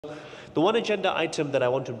The one agenda item that I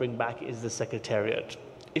want to bring back is the Secretariat.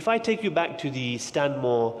 If I take you back to the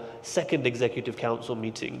Stanmore Second Executive Council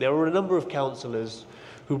meeting, there were a number of councillors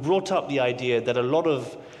who brought up the idea that a lot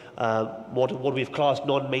of what we've classed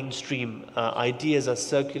non-mainstream ideas are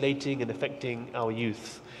circulating and affecting our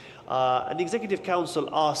youth. And the Executive Council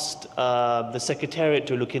asked the Secretariat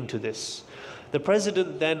to look into this. The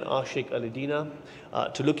President then asked Shaykh Alidina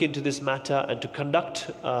to look into this matter and to conduct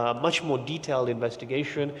a much more detailed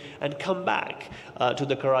investigation and come back to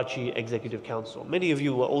the Karachi Executive Council. Many of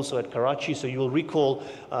you were also at Karachi, so you will recall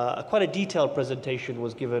quite a detailed presentation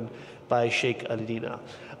was given by Shaykh Alidina.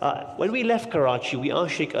 When we left Karachi, we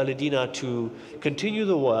asked Shaykh Alidina to continue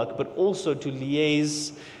the work, but also to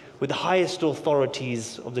liaise with the highest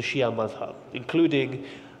authorities of the Shia Madhab, including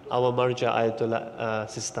our Marja Ayatollah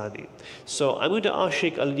Sistani. So I'm going to ask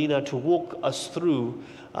Shaykh Alidina to walk us through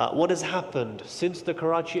what has happened since the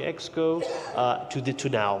Karachi ExCo to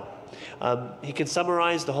now. He can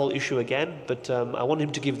summarize the whole issue again, but I want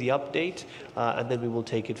him to give the update and then we will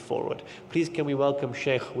take it forward. Please can we welcome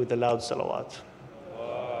Shaykh with the loud salawat.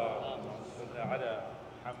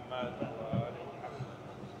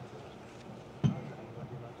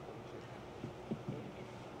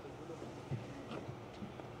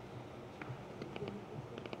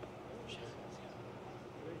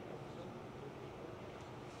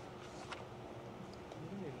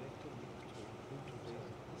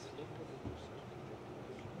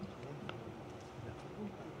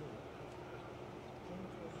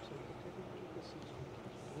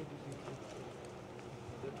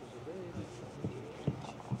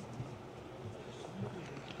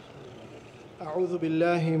 أعوذ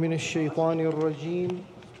بالله من الشيطان الرجيم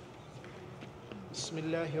بسم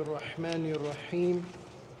الله الرحمن الرحيم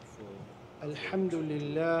الحمد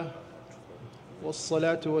لله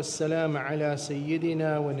والصلاة والسلام على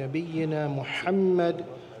سيدنا ونبينا محمد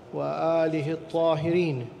وآله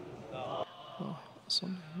الطاهرين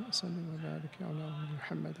صلى وبارك على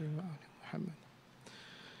محمد وآل محمد.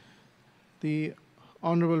 The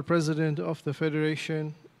Honorable President of the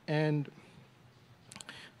Federation and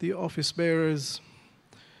the office bearers,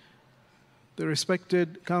 the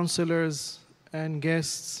respected councillors and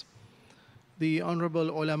guests, the honorable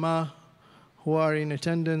ulama who are in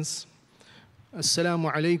attendance,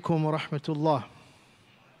 Assalamu alaikum wa rahmatullah.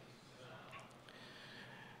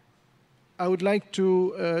 I would like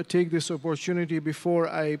to take this opportunity before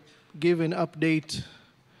I give an update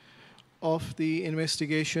of the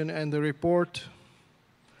investigation and the report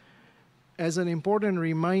as an important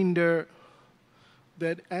reminder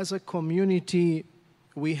that as a community,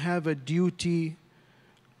 we have a duty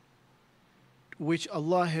which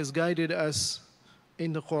Allah has guided us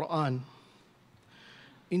in the Quran.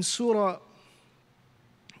 In Surah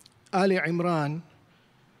Ali Imran,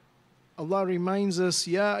 Allah reminds us,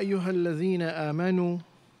 Ya ayyuhalladhina amanu,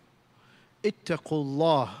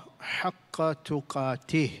 ittaqullah haqqa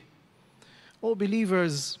tuqatih. O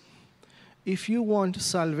believers, if you want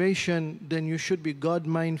salvation, then you should be God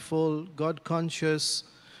mindful, God conscious,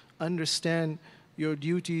 understand your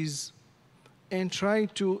duties, and try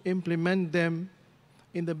to implement them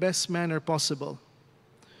in the best manner possible.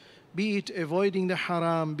 Be it avoiding the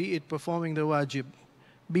haram, be it performing the wajib.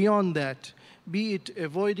 Beyond that, be it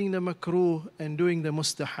avoiding the makruh and doing the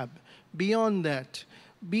mustahab. Beyond that,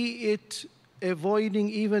 be it avoiding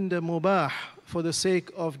even the mubah for the sake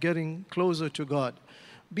of getting closer to God.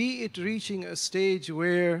 Be it reaching a stage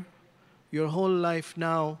where your whole life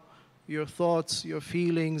now, your thoughts, your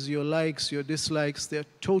feelings, your likes, your dislikes, they're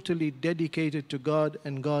totally dedicated to God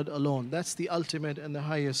and God alone. That's the ultimate and the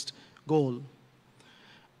highest goal.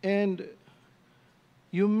 And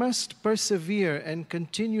you must persevere and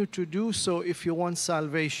continue to do so if you want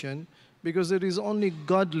salvation, because it is only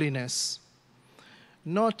godliness,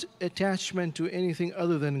 not attachment to anything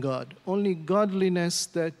other than God. Only godliness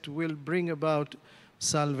that will bring about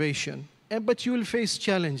salvation. But you will face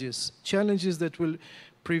challenges that will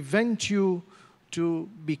prevent you to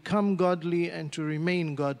become godly and to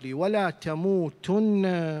remain godly. وَلَا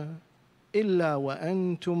تَمُوتُنَّ إِلَّا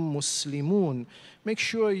وَأَنْتُمْ مُسْلِمُونَ. Make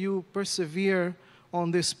sure you persevere on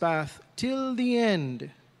this path till the end,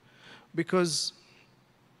 because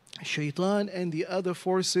Shaitan and the other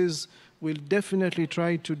forces will definitely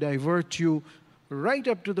try to divert you right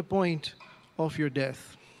up to the point of your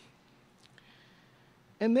death.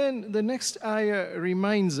 And then the next ayah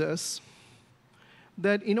reminds us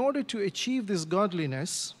that in order to achieve this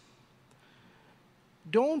godliness,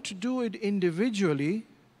 don't do it individually,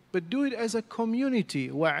 but do it as a community.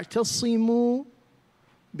 وَاعْتَصِمُوا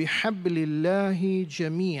بِحَبْلِ اللَّهِ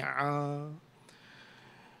جَمِيعًا.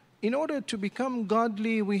 in order to become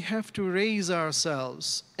godly, we have to raise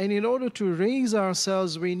ourselves. And in order to raise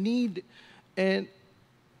ourselves, we need an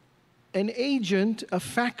agent, a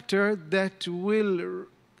factor that will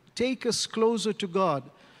take us closer to God.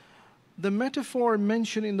 The metaphor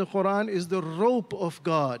mentioned in the Quran is the rope of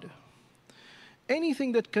God.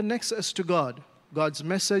 Anything that connects us to God, God's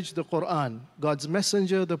message, the Quran, God's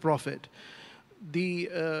messenger, the Prophet, the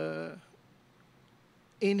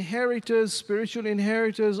inheritors, spiritual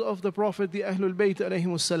inheritors of the Prophet, the Ahlul Bayt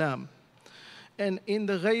alayhimus salam. And in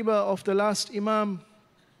the ghaibah of the last Imam,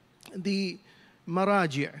 the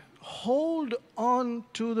maraji'. Hold on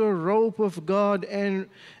to the rope of God and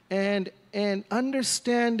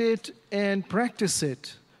understand it and practice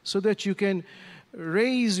it so that you can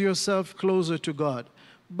raise yourself closer to God.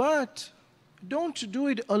 But don't do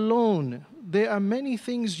it alone. There are many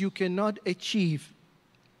things you cannot achieve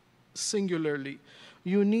singularly.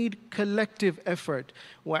 You need collective effort.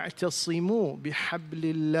 وَاعْتَصِمُوا بِحَبْلِ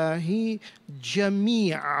اللَّهِ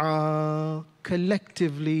جَمِيعًا.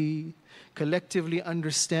 Collectively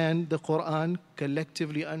understand the Quran,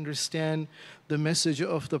 collectively understand the message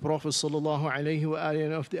of the Prophet sallallahu alaihi wasallam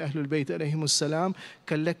and of the Ahlul Bayt alayhimus salam,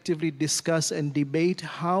 collectively discuss and debate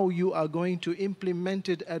how you are going to implement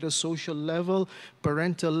it at a social level,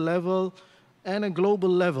 parental level, and a global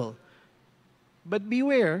level. But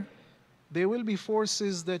beware, there will be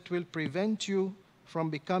forces that will prevent you from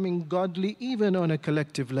becoming godly even on a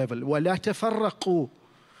collective level. وَلَا تَفَرَّقُوا.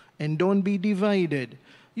 And don't be divided.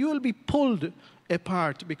 You will be pulled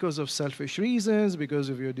apart because of selfish reasons, because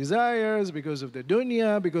of your desires, because of the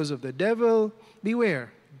dunya, because of the devil.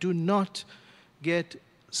 Beware. Do not get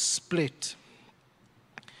split.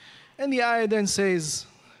 And the ayah then says,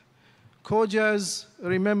 Khojas,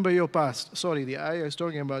 remember your past. Sorry, the ayah is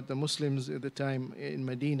talking about the Muslims at the time in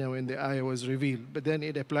Medina when the ayah was revealed. But then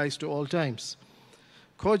it applies to all times.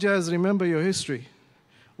 Khojas, remember your history.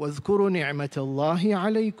 وَاذْكُرُوا نِعْمَةَ اللَّهِ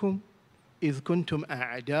عَلَيْكُمْ إِذْ كُنْتُمْ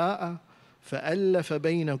أَعْدَاءَ فَأَلَّفَ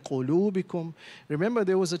بَيْنَ قُلُوبِكُمْ. Remember,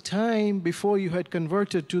 there was a time before you had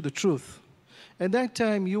converted to the truth. At that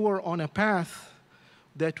time, you were on a path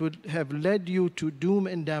that would have led you to doom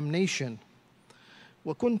and damnation.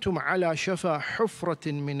 وَكُنْتُمْ عَلَى شَفَى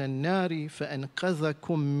حُفْرَةٍ مِّنَ النَّارِ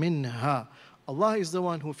فَأَنْقَذَكُمْ مِنْهَا. Allah is the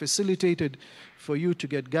one who facilitated for you to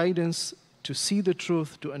get guidance, to see the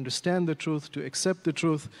truth, to understand the truth, to accept the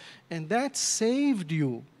truth, and that saved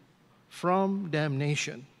you from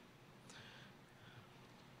damnation.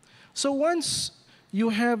 So once you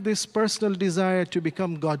have this personal desire to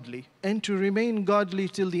become godly and to remain godly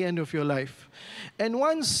till the end of your life, and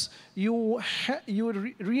once you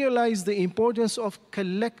realize the importance of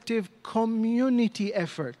collective community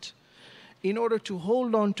effort in order to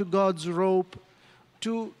hold on to God's rope,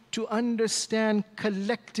 to understand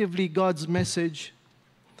collectively God's message,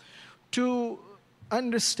 to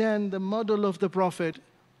understand the model of the Prophet,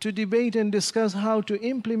 to debate and discuss how to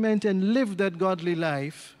implement and live that godly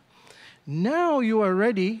life, now you are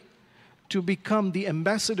ready to become the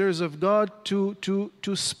ambassadors of God, to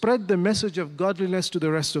spread the message of godliness to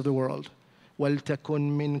the rest of the world.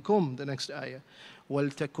 وَلْتَكُنْ مِنْكُمْ, the next ayah.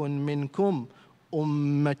 وَلْتَكُنْ مِنْكُمْ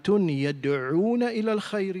أُمَّةٌ يَدْعُونَ إِلَى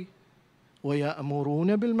الْخَيْرِ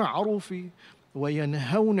وَيَأْمُرُونَ بِالْمَعْرُوفِ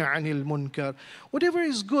وَيَنْهَوْنَ عَنِ الْمُنْكَرِ. Whatever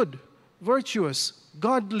is good, virtuous,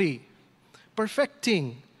 godly,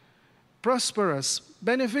 perfecting, prosperous,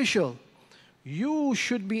 beneficial, you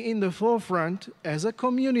should be in the forefront as a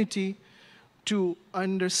community to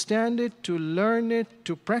understand it, to learn it,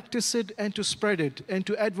 to practice it, and to spread it, and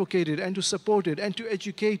to advocate it, and to support it, and to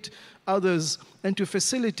educate others, and to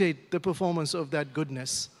facilitate the performance of that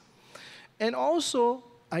goodness. And also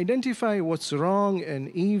identify what's wrong and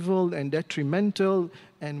evil and detrimental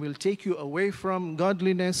and will take you away from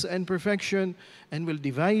godliness and perfection and will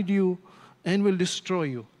divide you and will destroy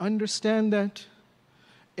you. Understand that.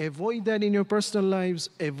 Avoid that in your personal lives,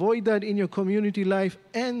 avoid that in your community life,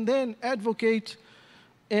 and then advocate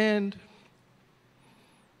and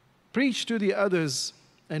preach to the others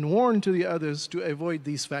and warn to the others to avoid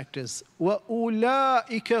these factors.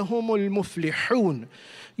 وَأُولَٰئِكَ هُمُ الْمُفْلِحُونَ.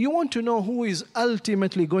 You want to know who is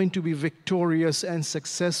ultimately going to be victorious and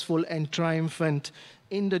successful and triumphant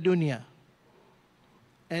in the dunya.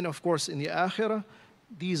 And of course in the akhirah,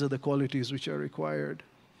 these are the qualities which are required.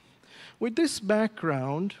 With this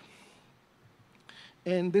background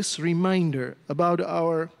and this reminder about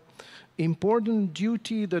our important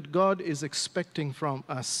duty that God is expecting from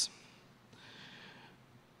us,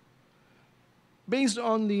 based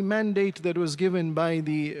on the mandate that was given by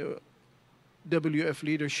the WF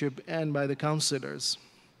leadership and by the counselors,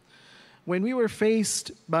 when we were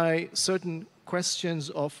faced by certain questions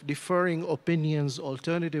of differing opinions,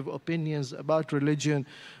 alternative opinions about religion,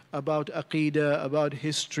 about aqidah, about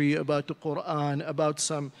history, about the Quran, about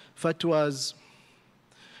some fatwas.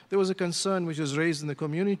 There was a concern which was raised in the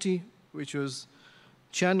community, which was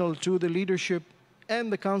channeled to the leadership,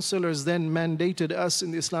 and the counselors then mandated us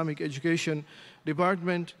in the Islamic Education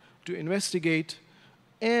Department to investigate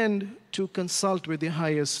and to consult with the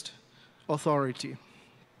highest authority.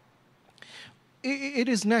 It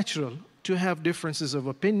is natural to have differences of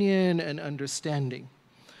opinion and understanding.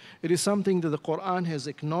 It is something that the Quran has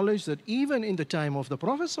acknowledged, that even in the time of the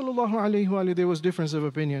Prophet ﷺ, there was difference of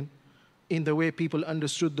opinion in the way people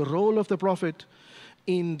understood the role of the Prophet,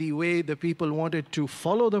 in the way the people wanted to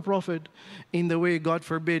follow the Prophet, in the way, God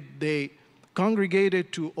forbid, they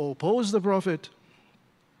congregated to oppose the Prophet.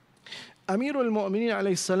 Amirul Mu'mineen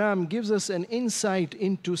alayhi salam gives us an insight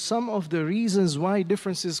into some of the reasons why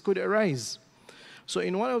differences could arise. So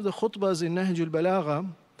in one of the khutbahs in Nahjul Balagha,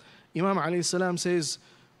 Imam alayhi salam says,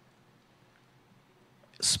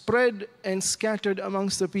 spread and scattered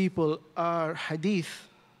amongst the people are hadith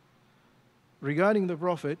regarding the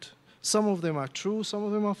Prophet. Some of them are true, some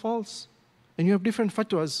of them are false. And you have different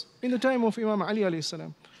fatwas. In the time of Imam Ali alayhi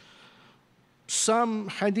salam, some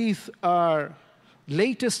hadith are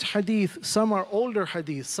latest hadith, some are older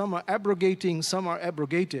hadith, some are abrogating, some are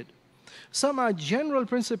abrogated. Some are general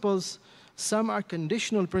principles, some are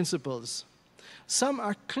conditional principles. Some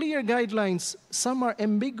are clear guidelines, some are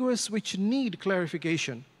ambiguous which need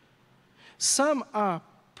clarification. Some are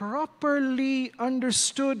properly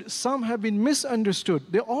understood, some have been misunderstood.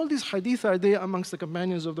 All these hadith are there amongst the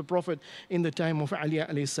companions of the Prophet in the time of Ali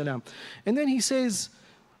alayhi salam. And then he says,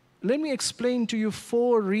 let me explain to you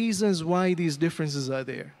 4 reasons why these differences are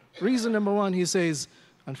there. Reason number 1, he says,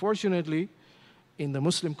 unfortunately, in the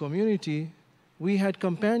Muslim community, we had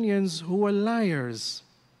companions who were liars,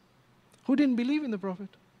 who didn't believe in the Prophet.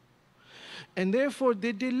 And therefore,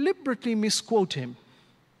 they deliberately misquote him.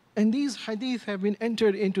 And these hadith have been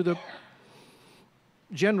entered into the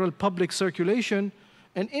general public circulation.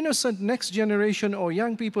 An innocent next generation or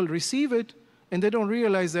young people receive it, and they don't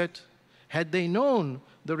realize that had they known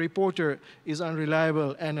the reporter is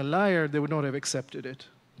unreliable and a liar, they would not have accepted it.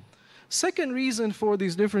 Second reason for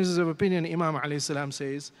these differences of opinion, Imam alayhi salam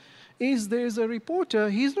says, is there's a reporter,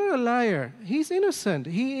 he's not a liar, he's innocent,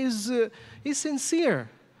 he's sincere,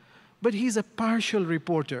 but he's a partial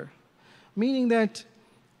reporter, meaning that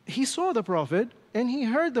he saw the Prophet and he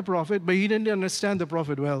heard the Prophet, but he didn't understand the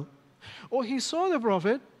Prophet well. Or he saw the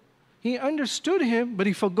Prophet, he understood him, but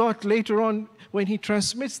he forgot later on when he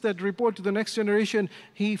transmits that report to the next generation,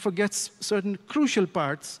 he forgets certain crucial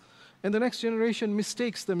parts, and the next generation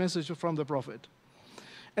mistakes the message from the Prophet.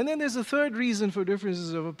 And then there's a third reason for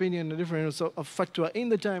differences of opinion and differences of fatwa in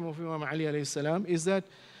the time of Imam Ali alayhi salam, is that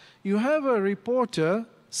you have a reporter,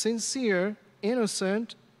 sincere,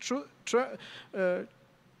 innocent,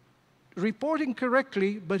 reporting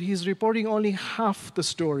correctly, but he's reporting only half the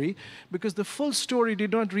story because the full story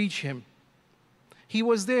did not reach him. He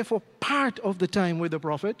was there for part of the time with the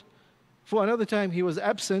Prophet. For another time, he was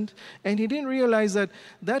absent, and he didn't realize that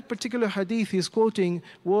that particular hadith he's quoting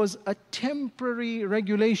was a temporary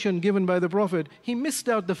regulation given by the Prophet. He missed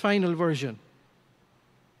out the final version.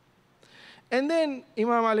 And then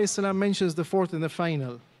Imam alayhi salam mentions the fourth and the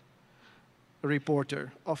final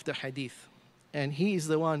reporter of the hadith. And he is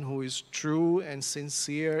the one who is true and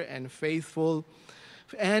sincere and faithful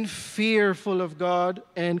and fearful of God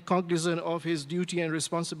and cognizant of his duty and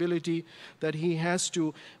responsibility, that he has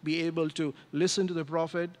to be able to listen to the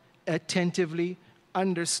Prophet attentively,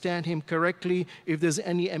 understand him correctly. If there's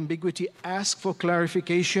any ambiguity, ask for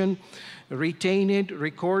clarification, retain it,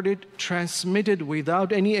 record it, transmit it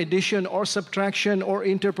without any addition or subtraction or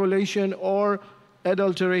interpolation or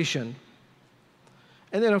adulteration.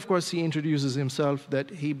 And then, of course, he introduces himself that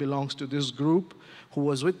he belongs to this group who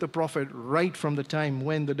was with the Prophet right from the time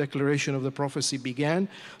when the declaration of the prophecy began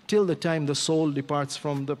till the time the soul departs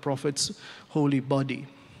from the Prophet's holy body.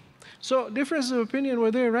 So differences of opinion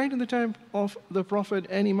were there right in the time of the Prophet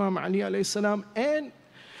and Imam Ali alayhi salam, and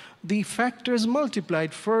the factors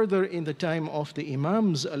multiplied further in the time of the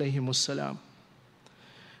Imams alayhimus salam.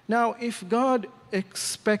 Now, if God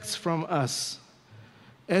expects from us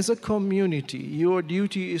as a community, your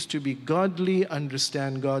duty is to be godly,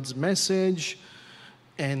 understand God's message,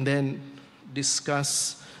 and then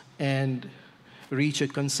discuss and reach a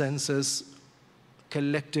consensus,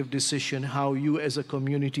 collective decision, how you as a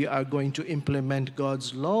community are going to implement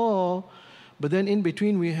God's law. But then in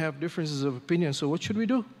between we have differences of opinion, so what should we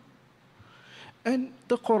do? And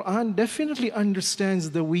the Quran definitely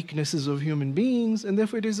understands the weaknesses of human beings, and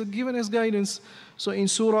therefore it is given as guidance. So in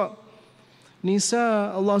Surah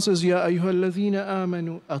Nisa, Allah says, Ya ayyuhalladhina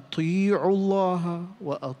amanu, ati'u Allah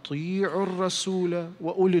wa ati'u rasula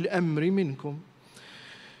wa ulil amri minkum.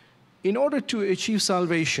 In order to achieve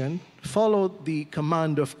salvation, follow the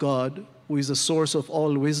command of God, who is the source of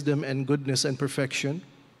all wisdom and goodness and perfection,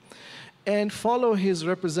 and follow his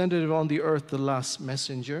representative on the earth, the last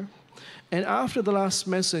messenger. And after the last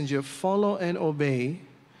messenger, follow and obey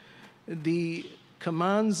the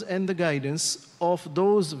commands and the guidance of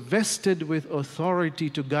those vested with authority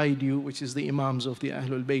to guide you, which is the Imams of the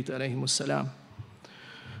Ahlul Bayt alayhimus salam.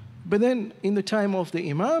 But then in the time of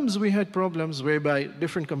the Imams, we had problems whereby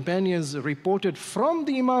different companions reported from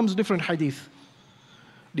the Imams different hadith,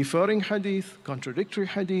 differing hadith, contradictory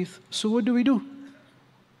hadith. So what do we do?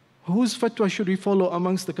 Whose fatwa should we follow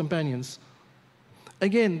amongst the companions?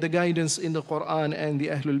 Again, the guidance in the Quran and the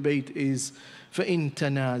Ahlul Bayt is فَإِن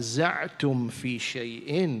تَنَازَعْتُمْ فِي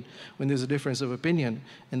شَيْءٍ. When there's a difference of opinion,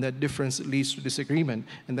 and that difference leads to disagreement,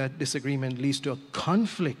 and that disagreement leads to a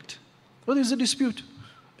conflict. Well, there's a dispute.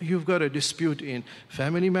 You've got a dispute in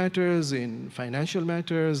family matters, in financial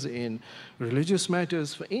matters, in religious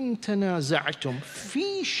matters. فَإِن تَنَازَعْتُمْ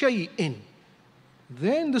فِي شَيْءٍ.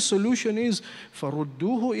 Then the solution is فَرُدُّوهُ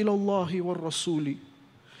إِلَى اللَّهِ وَالرَّسُولِ.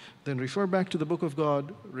 Then refer back to the Book of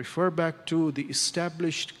God, refer back to the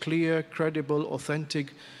established, clear, credible,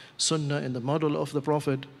 authentic Sunnah and the model of the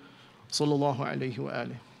Prophet sallallahu alaihi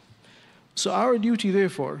wasallam. So our duty,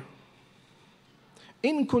 therefore,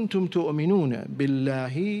 إن كنتم تؤمنون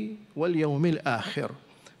بالله واليوم الآخر.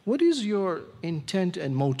 What is your intent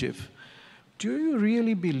and motive? Do you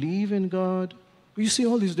really believe in God? You see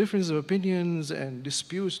all these differences of opinions and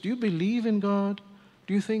disputes. Do you believe in God?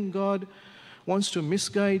 Do you think God wants to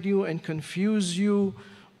misguide you and confuse you?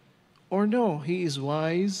 Or no, He is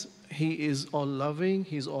wise, He is all-loving,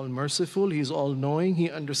 He is all-merciful, He is all-knowing,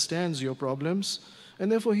 He understands your problems,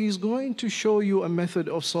 and therefore He is going to show you a method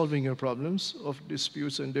of solving your problems, of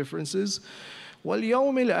disputes and differences.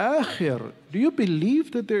 وَالْيَوْمِ الْآخِرِ. Do you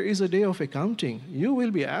believe that there is a day of accounting? You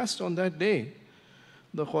will be asked on that day.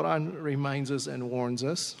 The Quran reminds us and warns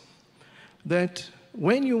us that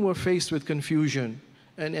when you were faced with confusion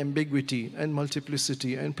and ambiguity and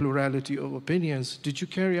multiplicity and plurality of opinions, did you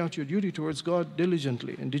carry out your duty towards God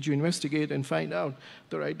diligently? And did you investigate and find out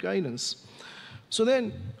the right guidance? So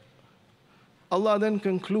then, Allah then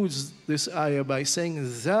concludes this ayah by saying,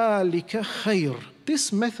 ذَلِكَ خَيْرٌ.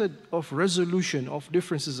 This method of resolution of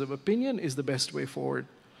differences of opinion is the best way forward.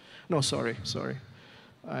 No, sorry.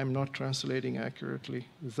 I'm not translating accurately.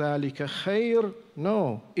 ذَلِكَ خَيْرٌ.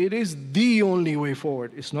 No, it is the only way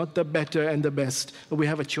forward. It's not the better and the best. We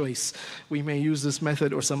have a choice. We may use this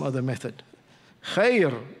method or some other method.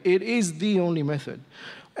 خَيْر. It is the only method.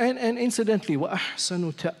 And incidentally,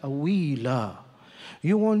 وَأَحْسَنُ تَأْوِيلًا.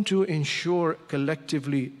 You want to ensure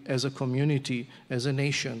collectively as a community, as a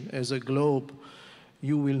nation, as a globe,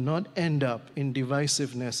 you will not end up in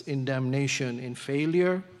divisiveness, in damnation, in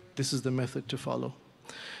failure. This is the method to follow.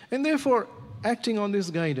 And therefore, acting on this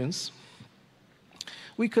guidance,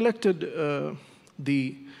 we collected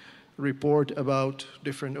the report about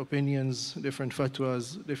different opinions, different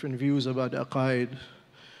fatwas, different views about aqaid,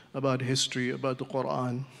 about history, about the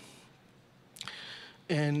Quran.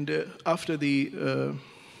 And after the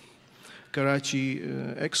Karachi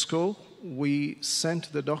ExCo, we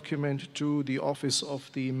sent the document to the office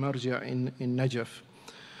of the Marja in Najaf.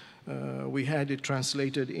 We had it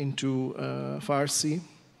translated into Farsi.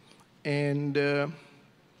 And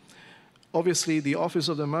obviously, the office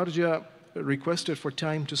of the Marja requested for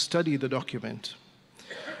time to study the document.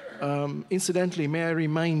 Incidentally, may I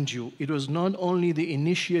remind you, it was not only the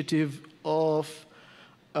initiative of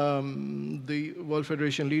the World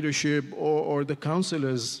Federation leadership or the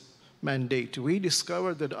councillors' mandate. We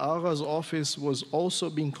discovered that Agha's office was also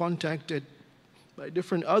being contacted by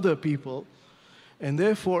different other people, and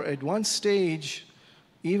therefore, at one stage,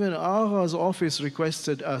 even Agha's office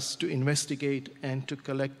requested us to investigate and to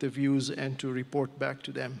collect the views and to report back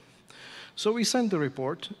to them. So we sent the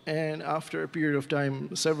report, and after a period of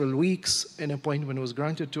time, several weeks, an appointment was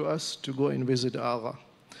granted to us to go and visit Agha.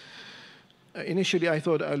 Initially, I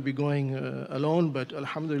thought I'll be going alone, but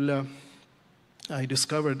alhamdulillah, I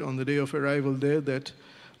discovered on the day of arrival there that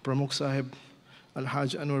Pramukh Sahib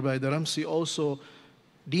Al-Hajj Anwar Bhai Dharamsi also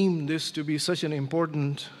deemed this to be such an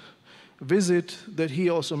important visit that he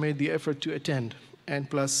also made the effort to attend. And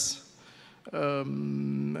plus,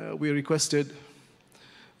 we requested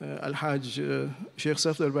Al-Hajj Shaykh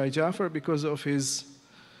Safdar Bhai Jafar because of his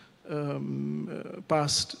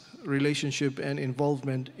past relationship and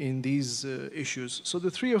involvement in these issues. So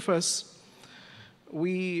the three of us,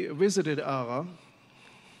 we visited Agha.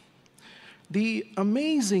 The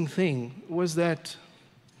amazing thing was that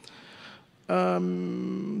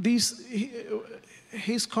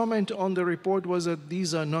his comment on the report was that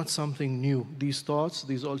these are not something new. These thoughts,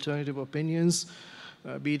 these alternative opinions,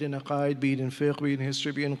 be it in aqaid, be it in fiqh, be it in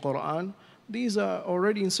history, be it in Quran, these are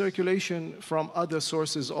already in circulation from other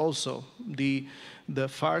sources also. The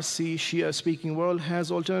Farsi Shia-speaking world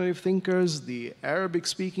has alternative thinkers. The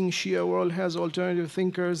Arabic-speaking Shia world has alternative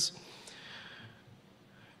thinkers.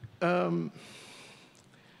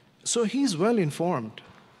 So he's well informed.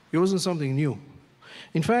 It wasn't something new.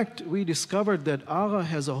 In fact, we discovered that Agha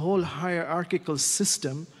has a whole hierarchical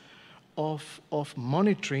system of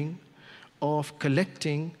monitoring, of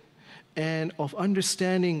collecting, and of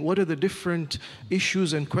understanding what are the different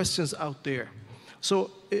issues and questions out there.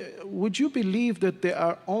 So would you believe that there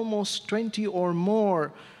are almost 20 or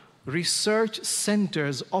more research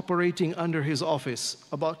centers operating under his office?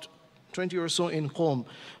 About 20 or so in Qom,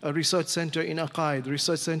 a research center in Aqaid,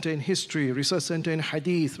 research center in history, research center in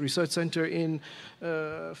hadith, research center in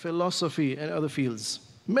philosophy and other fields.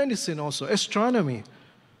 Medicine also, astronomy.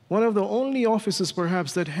 One of the only offices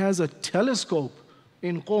perhaps that has a telescope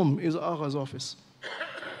in Qom is Agha's office.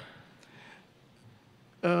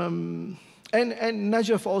 And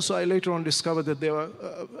Najaf also, I later on discovered that there were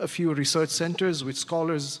a few research centers with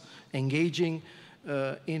scholars engaging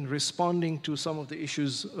in responding to some of the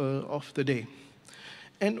issues of the day.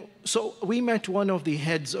 And so we met one of the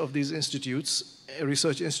heads of these institutes,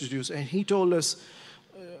 research institutes, and he told us,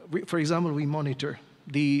 for example, we monitor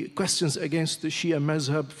the questions against the Shia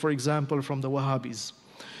mazhab, for example, from the Wahhabis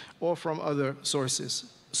or from other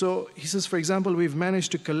sources. So he says, for example, we've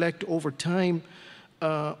managed to collect over time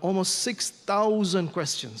almost 6,000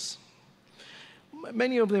 questions.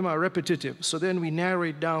 Many of them are repetitive, so then we narrow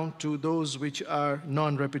it down to those which are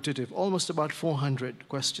non-repetitive, almost about 400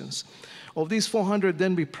 questions. Of these 400,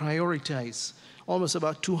 then we prioritize, almost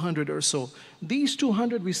about 200 or so. These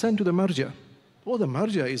 200 we send to the marja. Oh, the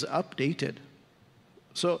marja is updated.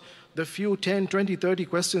 So the few 10, 20, 30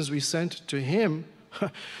 questions we sent to him,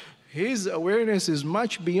 his awareness is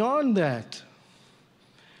much beyond that.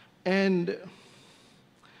 And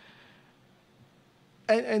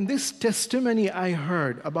this testimony I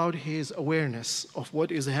heard about his awareness of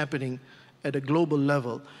what is happening at a global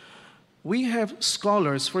level. We have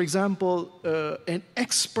scholars, for example, an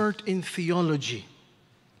expert in theology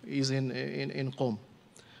is in Qom.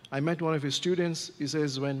 I met one of his students. He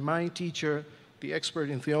says, when my teacher, the expert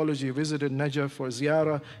in theology, visited Najaf for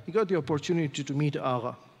ziyarah, he got the opportunity to meet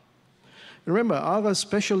Agha. Remember, Agha's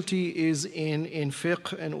specialty is in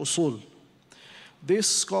fiqh and usul. This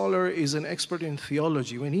scholar is an expert in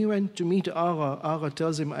theology. When he went to meet Agha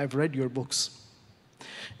tells him, I've read your books.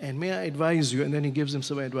 And may I advise you? And then he gives him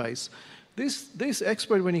some advice. This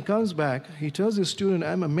expert, when he comes back, he tells his student,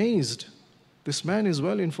 I'm amazed. This man is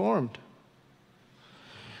well informed.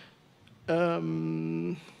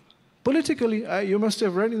 Politically, you must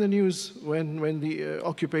have read in the news when the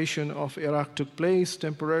occupation of Iraq took place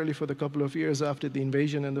temporarily for the couple of years after the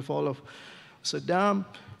invasion and the fall of Saddam.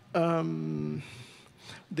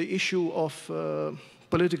 The issue of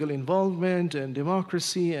political involvement and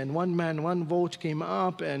democracy and one man, one vote came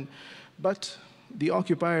up, but the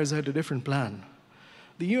occupiers had a different plan.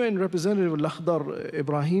 The UN representative Lakhdar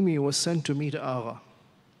Ibrahimi was sent to meet Agha.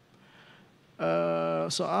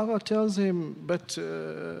 So Agha tells him, but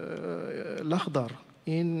Lakhdar,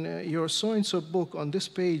 in your so-and-so book on this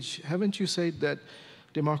page, haven't you said that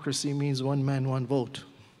democracy means one man, one vote?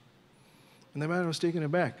 And the man was taken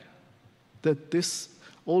aback that this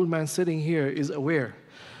old man sitting here is aware.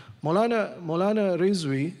 Maulana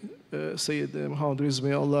Rizvi, Sayyid Muhammad Rizvi,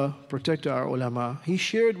 may Allah protect our ulama, he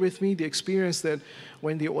shared with me the experience that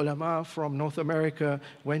when the ulama from North America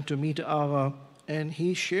went to meet Agha, and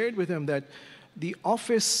he shared with them that the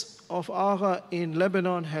office of Agha in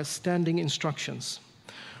Lebanon has standing instructions.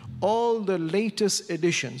 All the latest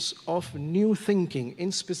editions of new thinking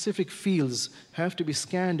in specific fields have to be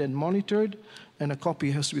scanned and monitored, and a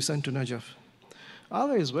copy has to be sent to Najaf.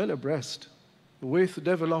 Agha is well abreast with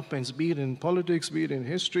developments, be it in politics, be it in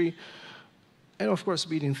history, and of course,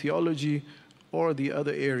 be it in theology or the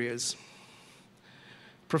other areas.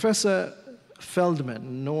 Professor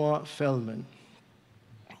Feldman, Noah Feldman,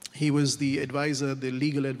 he was the advisor, the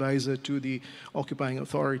legal advisor to the occupying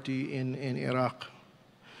authority in Iraq.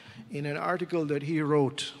 In an article that he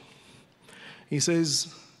wrote, he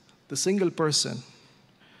says, the single person,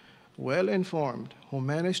 well informed, who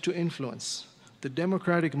managed to influence the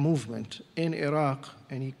democratic movement in Iraq,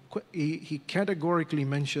 and he categorically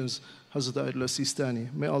mentions Hazrat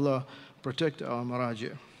al-Sistani. May Allah protect our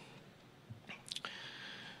Maraji.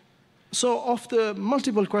 So of the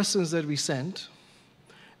multiple questions that we sent,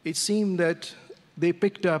 it seemed that they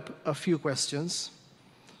picked up a few questions,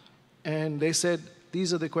 and they said,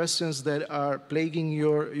 these are the questions that are plaguing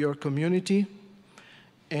your community,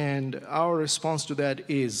 and our response to that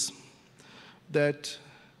is that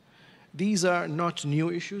these are not new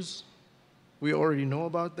issues. We already know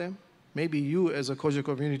about them. Maybe you as a Khoja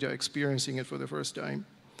community are experiencing it for the first time.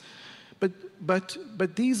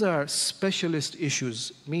 But these are specialist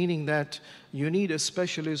issues, meaning that you need a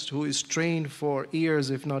specialist who is trained for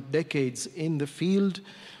years, if not decades, in the field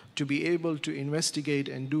to be able to investigate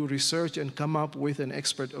and do research and come up with an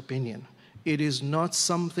expert opinion. It is not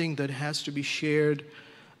something that has to be shared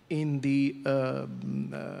in the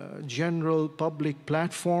general public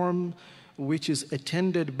platform, which is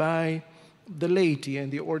attended by the laity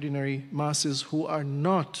and the ordinary masses who are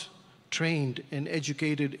not trained and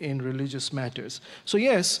educated in religious matters. So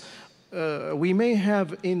yes, we may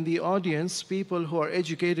have in the audience people who are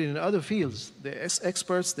educated in other fields. They're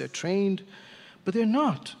experts, they're trained, but they're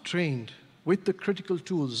not trained with the critical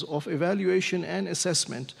tools of evaluation and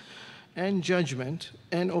assessment and judgment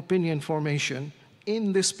and opinion formation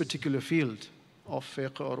in this particular field of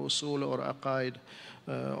fiqh or usul or aqaid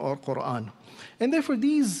or Quran. And therefore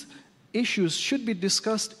these issues should be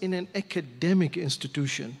discussed in an academic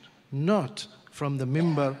institution, not from the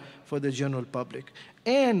mimbar for the general public.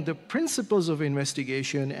 And the principles of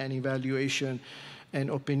investigation and evaluation and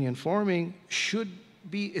opinion forming should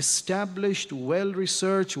be established,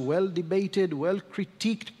 well-researched, well-debated,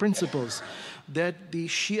 well-critiqued principles that the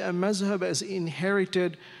Shia mazhab has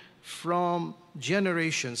inherited from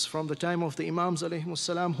generations, from the time of the Imams alayhimus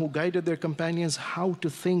salam, who guided their companions how to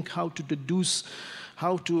think, how to deduce,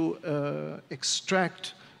 how to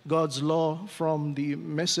extract God's law from the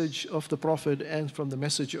message of the Prophet and from the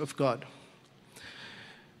message of God.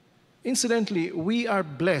 Incidentally, we are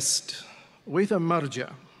blessed with a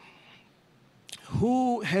marja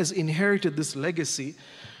who has inherited this legacy.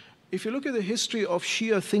 If you look at the history of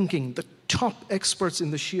Shia thinking, the top experts in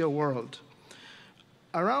the Shia world,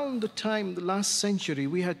 around the time, the last century,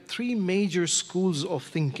 we had three major schools of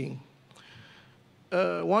thinking.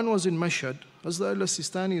 One was in Mashhad. Hazrat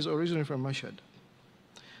al-Sistani is originally from Mashhad.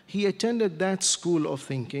 He attended that school of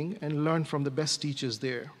thinking and learned from the best teachers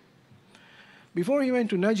there. Before he went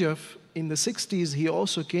to Najaf, in the 60s, he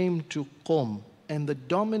also came to Qom, and the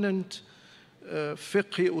dominant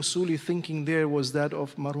fiqh usuli thinking there was that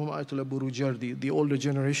of Marhum Ayatollah Burujardi. The older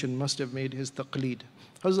generation must have made his taqleed.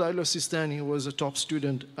 Hazrat al-Sistani was a top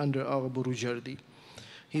student under Agha Burujardi.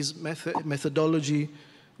 His methodology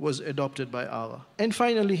was adopted by Agha. And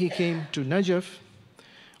finally, he came to Najaf,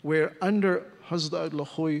 where under Hazrat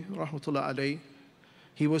al-Khuy, rahmatullah alayh,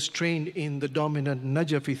 he was trained in the dominant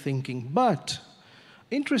Najafi thinking. But,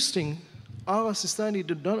 interesting, Agha Sistani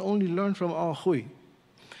did not only learn from al-Khuy,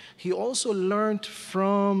 he also learned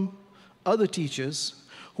from other teachers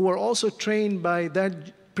who were also trained by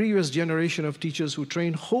that previous generation of teachers who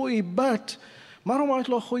trained Khuy. But Marhum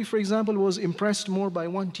Ayatollah Khuy, for example, was impressed more by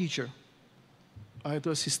one teacher.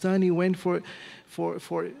 Ayatollah Sistani went for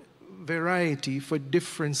variety, for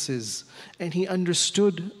differences, and he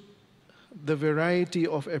understood the variety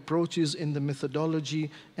of approaches in the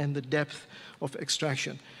methodology and the depth of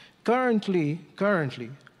extraction. Currently,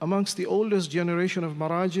 amongst the oldest generation of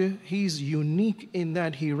Maraji, he's unique in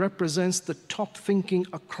that he represents the top thinking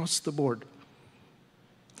across the board.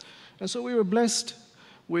 And so we were blessed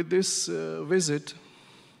with this visit,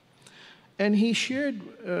 and he shared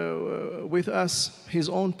with us his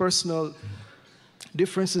own personal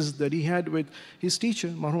differences that he had with his teacher,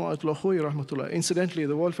 Marhum Ayatollah Khuy, rahmatullah. Incidentally,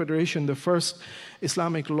 the World Federation, the first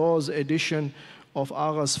Islamic laws edition of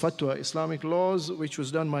Agha's Fatwa, Islamic laws, which was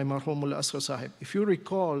done by Marhum Mullah Asghar Sahib. If you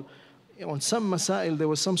recall, on some masail, there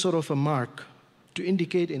was some sort of a mark to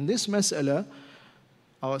indicate in this mas'ala,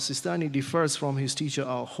 our Sistani differs from his teacher,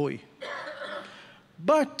 al-Khuy.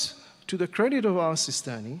 But, to the credit of our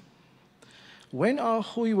Sistani, when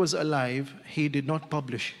al-Khuy was alive, he did not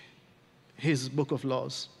publish his book of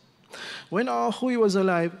laws. When al-Khuy was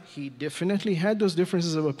alive, he definitely had those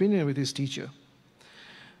differences of opinion with his teacher.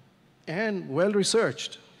 And well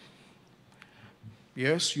researched.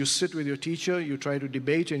 Yes, you sit with your teacher, you try to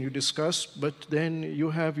debate and you discuss, but then you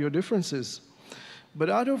have your differences. But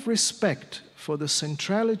out of respect for the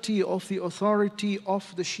centrality of the authority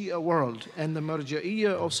of the Shia world and the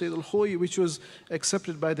marja'iyya of Sayyid al-Khuy, which was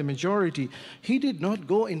accepted by the majority, he did not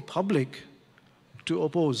go in public to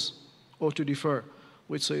oppose or to differ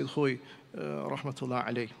with Sayyid Khuy, rahmatullah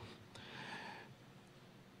alayh.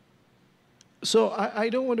 So I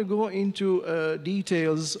don't want to go into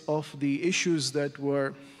details of the issues that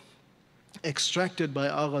were extracted by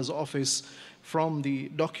Agha's office from the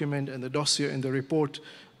document and the dossier and the report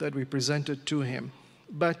that we presented to him.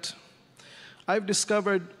 But I've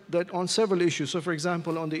discovered that on several issues, so for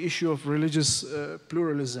example, on the issue of religious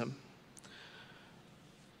pluralism,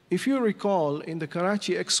 if you recall, in the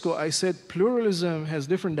Karachi ExCo, I said pluralism has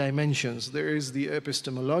different dimensions. There is the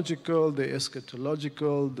epistemological, the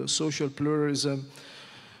eschatological, the social pluralism.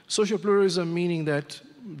 Social pluralism meaning that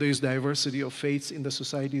there is diversity of faiths in the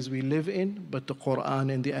societies we live in, but the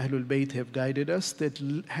Quran and the Ahlul Bayt have guided us that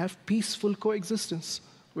have peaceful coexistence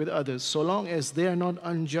with others. So long as they are not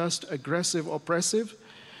unjust, aggressive, oppressive,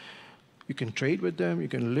 you can trade with them, you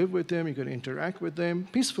can live with them, you can interact with them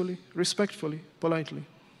peacefully, respectfully, politely.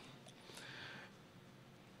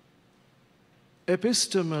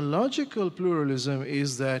 Epistemological pluralism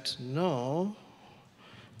is that no,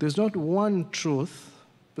 there's not one truth,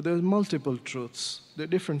 but there's multiple truths. There are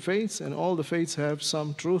different faiths, and all the faiths have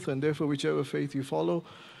some truth, and therefore whichever faith you follow,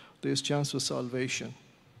 there's chance for salvation.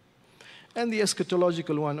 And the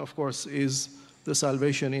eschatological one, of course, is the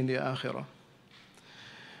salvation in the akhirah.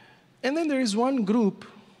 And then there is one group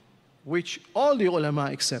which all the ulama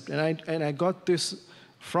accept, and I got this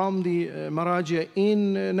from the Maraji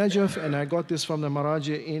in Najaf, and I got this from the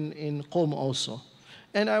Maraji in Qom also.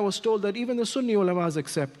 And I was told that even the Sunni ulamas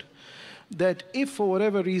accept that if for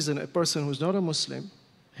whatever reason a person who's not a Muslim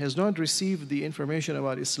has not received the information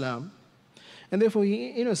about Islam, and therefore he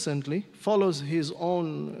innocently follows his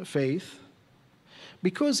own faith,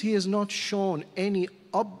 because he has not shown any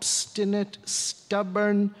obstinate,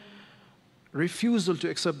 stubborn refusal to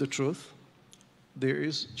accept the truth, there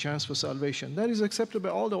is chance for salvation. That is accepted by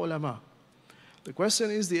all the ulama. The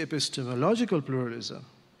question is the epistemological pluralism.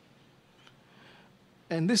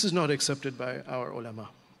 And this is not accepted by our ulama,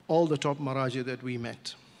 all the top maraji that we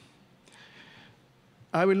met.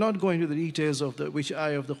 I will not go into the details of which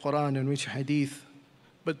ayah of the Quran and which hadith,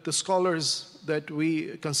 but the scholars that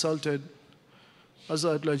we consulted,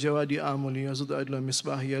 Hazrat Atla Jawadi Amuli, Hazrat Atla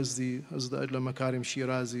Misbah Yazdi, Hazrat Atla Makarim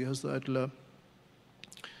Shirazi, Hazrat Atla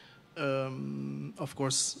of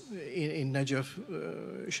course, in Najaf,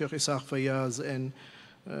 Shaykh Ishaq Fayaz and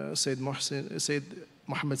Sayyid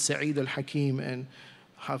Muhammad Sa'id al-Hakim and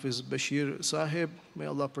Hafiz Bashir Sahib, may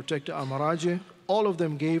Allah protect our Maraji, all of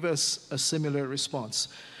them gave us a similar response.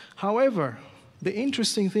 However, the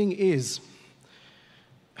interesting thing is,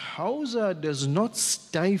 Hausa does not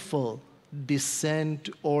stifle dissent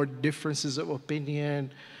or differences of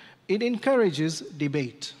opinion. It encourages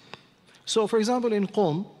debate. So, for example, in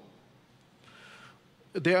Qom,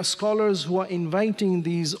 there are scholars who are inviting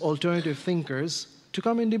these alternative thinkers to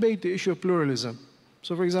come and debate the issue of pluralism.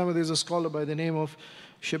 So, for example, there's a scholar by the name of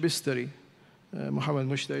Shabistari, Muhammad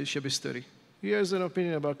Mushtari Shabistari. He has an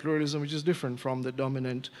opinion about pluralism which is different from the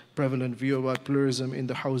dominant, prevalent view about pluralism in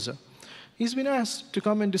the Hausa. He's been asked to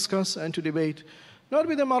come and discuss and to debate, not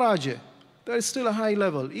with the Maraji, that is still a high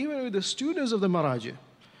level, even with the students of the Maraji.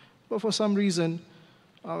 But for some reason,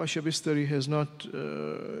 our Shabistari has not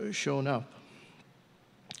shown up.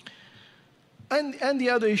 And the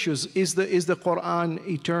other issues, is the Quran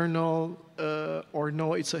eternal or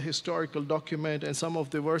no, it's a historical document and some of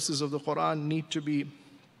the verses of the Quran need to be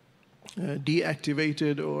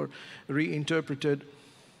deactivated or reinterpreted.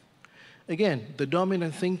 Again, the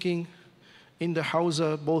dominant thinking in the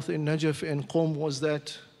Hausa, both in Najaf and Qom, was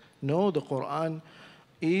that no, the Quran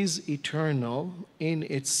is eternal in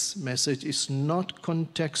its message. It's not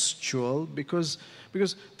contextual because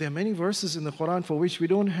there are many verses in the Quran for which we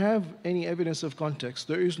don't have any evidence of context.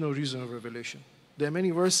 There is no reason of revelation. There are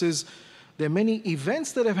many verses, there are many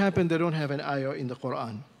events that have happened that don't have an ayah in the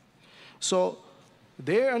Quran. So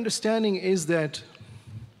their understanding is that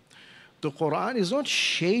the Quran is not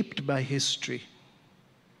shaped by history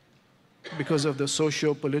because of the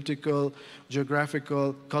socio-political,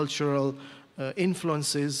 geographical, cultural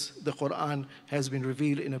influences. The Quran has been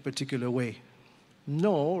revealed in a particular way.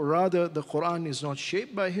 No, rather the Quran is not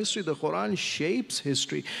shaped by history. The Quran shapes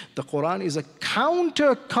history. The Quran is a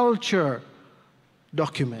counterculture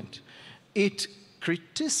document. It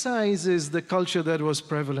criticizes the culture that was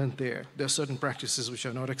prevalent there. There are certain practices which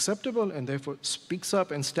are not acceptable and therefore speaks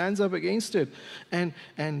up and stands up against it and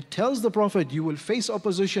tells the Prophet, you will face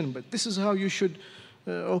opposition, but this is how you should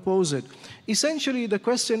oppose it. Essentially, the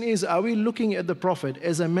question is, are we looking at the Prophet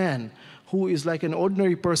as a man who is like an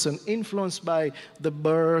ordinary person, influenced by the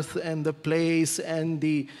birth and the place and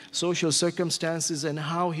the social circumstances and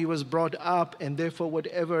how he was brought up, and therefore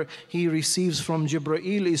whatever he receives from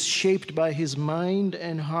Jibreel is shaped by his mind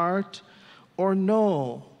and heart? Or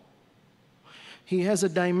no, he has a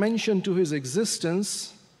dimension to his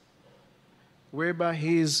existence whereby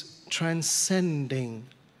he is transcending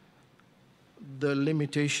the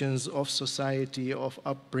limitations of society, of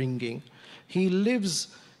upbringing.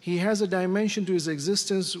 He has a dimension to his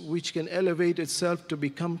existence which can elevate itself to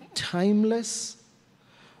become timeless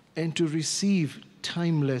and to receive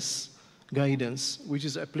timeless guidance, which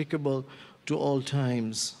is applicable to all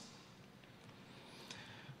times.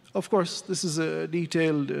 Of course, this is a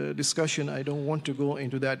detailed discussion. I don't want to go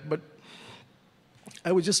into that, but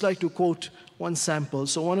I would just like to quote one sample.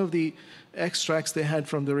 So one of the extracts they had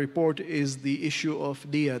from the report is the issue of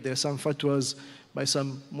diya. There are some fatwas by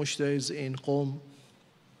some mujtahids in Qom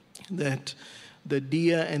that the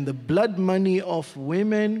diya and the blood money of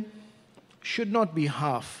women should not be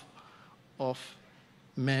half of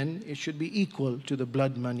men. It should be equal to the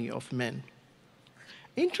blood money of men.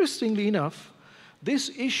 Interestingly enough,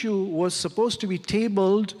 this issue was supposed to be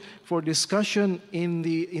tabled for discussion in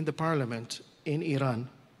the parliament in Iran,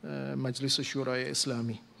 Majlis al-Shura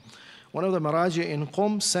Islami. One of the Maraji in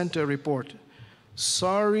Qom sent a report.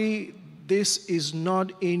 Sorry, this is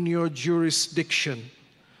not in your jurisdiction.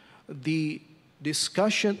 The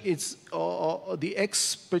discussion, the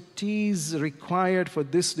expertise required for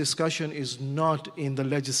this discussion is not in the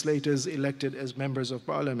legislators elected as members of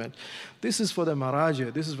parliament. This is for the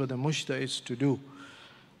Maraji, this is for the mujtahids to do.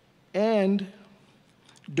 And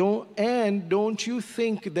don't you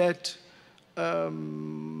think that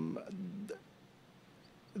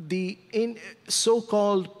the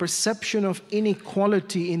so-called perception of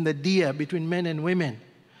inequality in the diya between men and women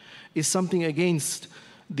is something against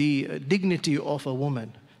the dignity of a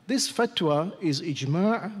woman? This fatwa is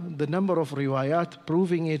ijma'. The number of riwayat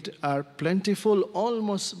proving it are plentiful,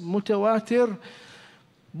 almost mutawatir.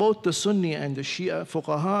 Both the Sunni and the Shia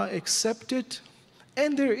fuqaha accept it.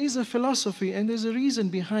 And there is a philosophy, and there's a reason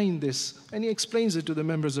behind this. And he explains it to the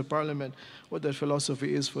members of parliament, what that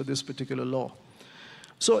philosophy is for this particular law.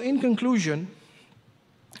 So in conclusion,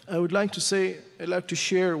 I would like to say, I'd like to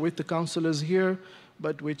share with the councillors here,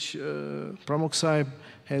 but which Pramukh Sahib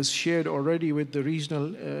has shared already with the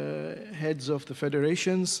regional heads of the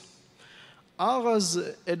federations. Agha's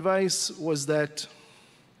advice was that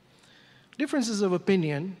differences of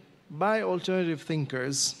opinion by alternative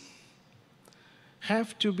thinkers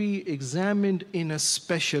have to be examined in a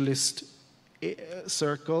specialist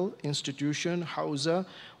circle, institution, hawza,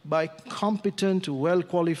 by competent,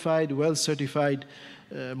 well-qualified, well-certified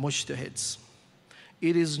mujtahids.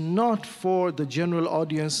 It is not for the general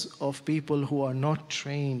audience of people who are not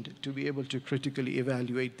trained to be able to critically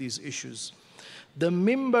evaluate these issues. The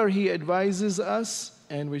mimbar, he advises us,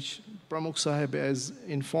 and which Pramukh Sahib has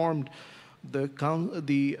informed the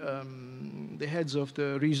heads of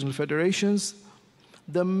the regional federations,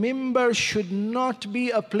 the mimbar should not be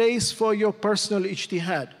a place for your personal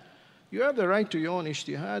ijtihad. You have the right to your own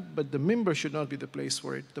ijtihad, but the mimbar should not be the place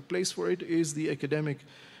for it. The place for it is the academic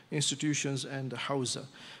institutions and the hawza.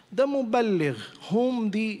 The muballigh,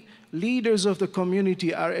 whom the leaders of the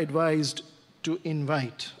community are advised to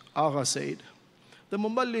invite, Agha said. The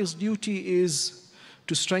muballigh's duty is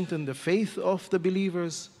to strengthen the faith of the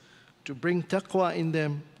believers, to bring taqwa in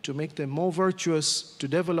them, to make them more virtuous, to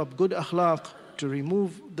develop good akhlaq, to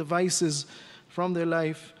remove the vices from their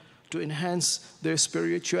life, to enhance their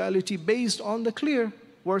spirituality based on the clear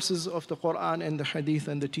verses of the Quran and the Hadith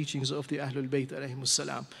and the teachings of the Ahlul Bayt alayhimus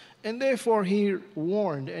salam. And therefore he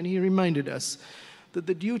warned and he reminded us that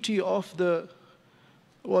the duty of the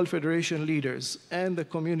World Federation leaders and the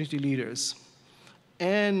community leaders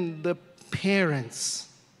and the parents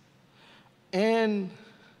and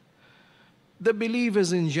the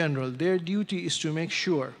believers in general, their duty is to make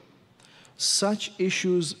sure such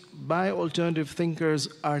issues by alternative thinkers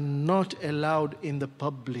are not allowed in the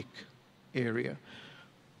public area.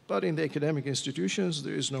 But in the academic institutions,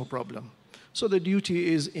 there is no problem. So the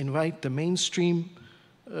duty is invite the mainstream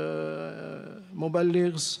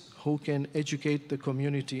muballighs who can educate the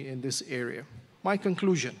community in this area. My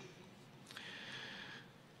conclusion: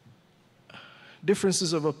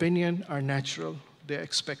 differences of opinion are natural, they're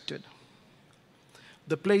expected.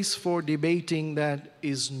 The place for debating that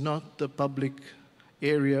is not the public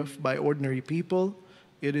area by ordinary people.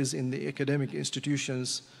 It is in the academic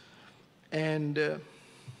institutions. And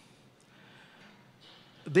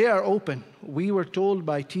they are open. We were told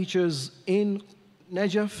by teachers in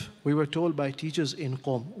Najaf, we were told by teachers in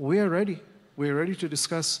Qom, we are ready. We're ready to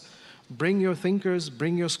discuss. Bring your thinkers,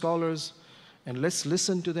 bring your scholars, and let's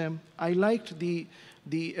listen to them. I liked the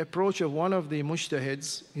approach of one of the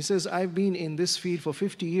mujtahids. He says, I've been in this field for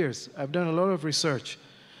 50 years. I've done a lot of research,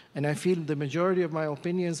 and I feel the majority of my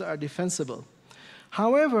opinions are defensible.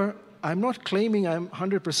 However, I'm not claiming I'm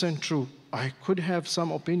 100% true. I could have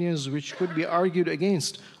some opinions which could be argued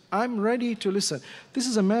against. I'm ready to listen. This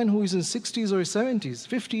is a man who is in 60s or 70s,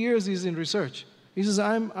 50 years he's in research. He says,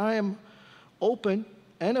 I am open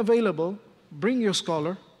and available. Bring your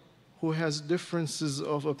scholar who has differences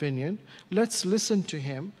of opinion. Let's listen to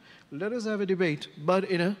him. Let us have a debate, but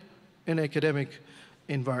in an academic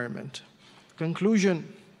environment.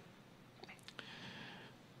 Conclusion.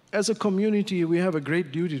 As a community, we have a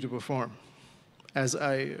great duty to perform. As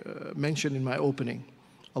I mentioned in my opening,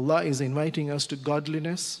 Allah is inviting us to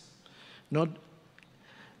godliness, not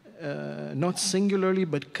singularly,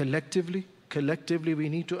 but collectively. Collectively, we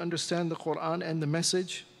need to understand the Quran and the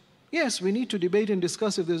message. Yes, we need to debate and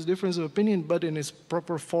discuss if there's a difference of opinion, but in its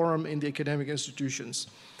proper forum in the academic institutions.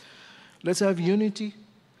 Let's have unity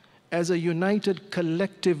as a united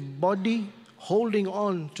collective body holding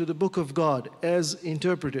on to the Book of God as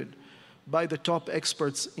interpreted by the top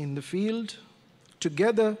experts in the field.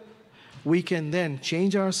 Together, we can then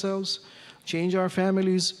change ourselves, change our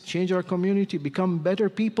families, change our community, become better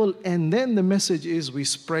people, and then the message is we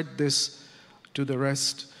spread this to the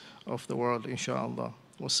rest of the world, inshallah.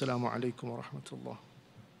 Wassalamu alaikum wa rahmatullah.